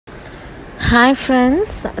Hi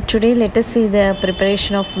friends, today let us see the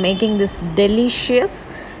preparation of making this delicious,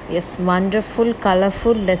 wonderful,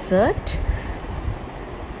 colorful dessert.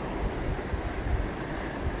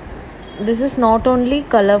 This is not only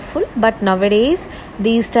colorful, but nowadays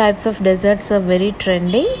these types of desserts are very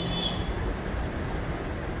trending.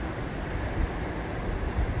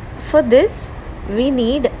 For this, we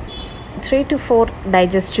need 3 to 4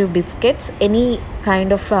 digestive biscuits, any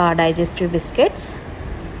kind of digestive biscuits.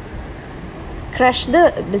 Crush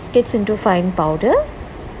the biscuits into fine powder.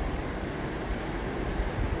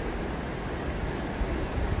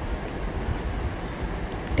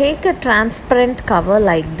 Take a transparent cover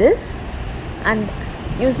like this and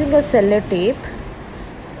using a sellotape,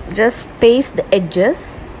 just paste the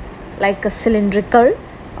edges like a cylindrical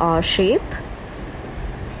shape.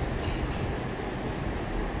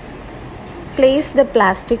 Place the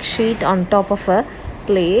plastic sheet on top of a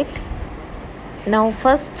plate. Now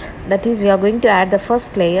first, that is, we are going to add the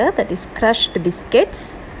first layer, that is crushed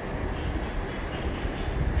biscuits.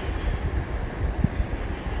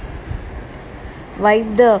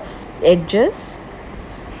 Wipe the edges.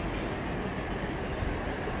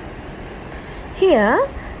 Here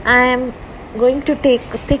I am going to take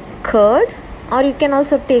thick curd, or you can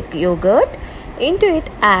also take yogurt. Into it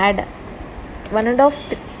add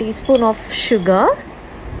 1.5 teaspoon of sugar.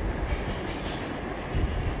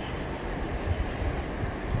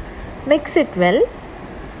 Mix it well.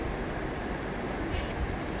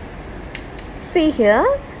 See here,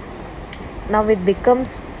 now it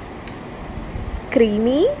becomes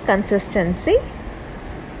creamy consistency.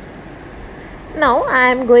 Now I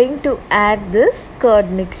am going to add this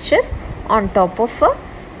curd mixture on top of a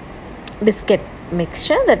biscuit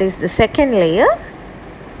mixture, that is the second layer.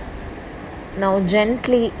 Now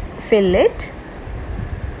gently fill it.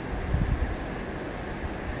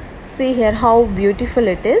 See here how beautiful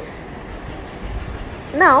it is.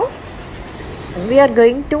 Now we are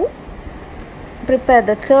going to prepare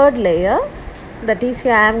the third layer, that is,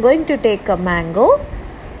 here I am going to take a mango.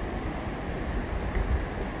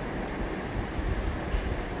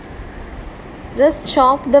 Just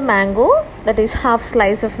chop the mango, that is half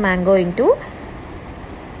slice of mango, into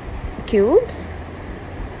cubes.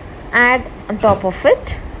 Add on top of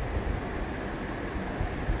it.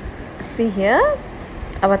 See here,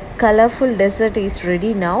 our colorful dessert is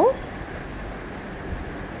ready now.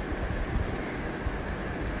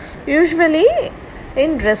 Usually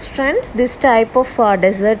in restaurants this type of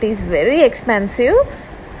dessert is very expensive,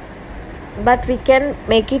 but we can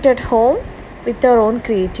make it at home with our own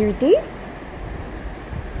creativity.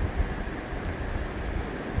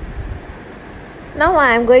 Now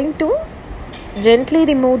I am going to gently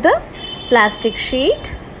remove the plastic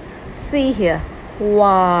sheet. See here,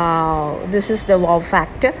 wow, this is the wow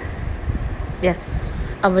factor.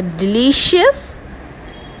 Yes, our delicious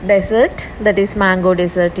dessert, that is mango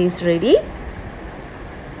dessert, is ready.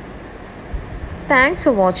 Thanks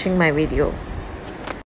for watching my video.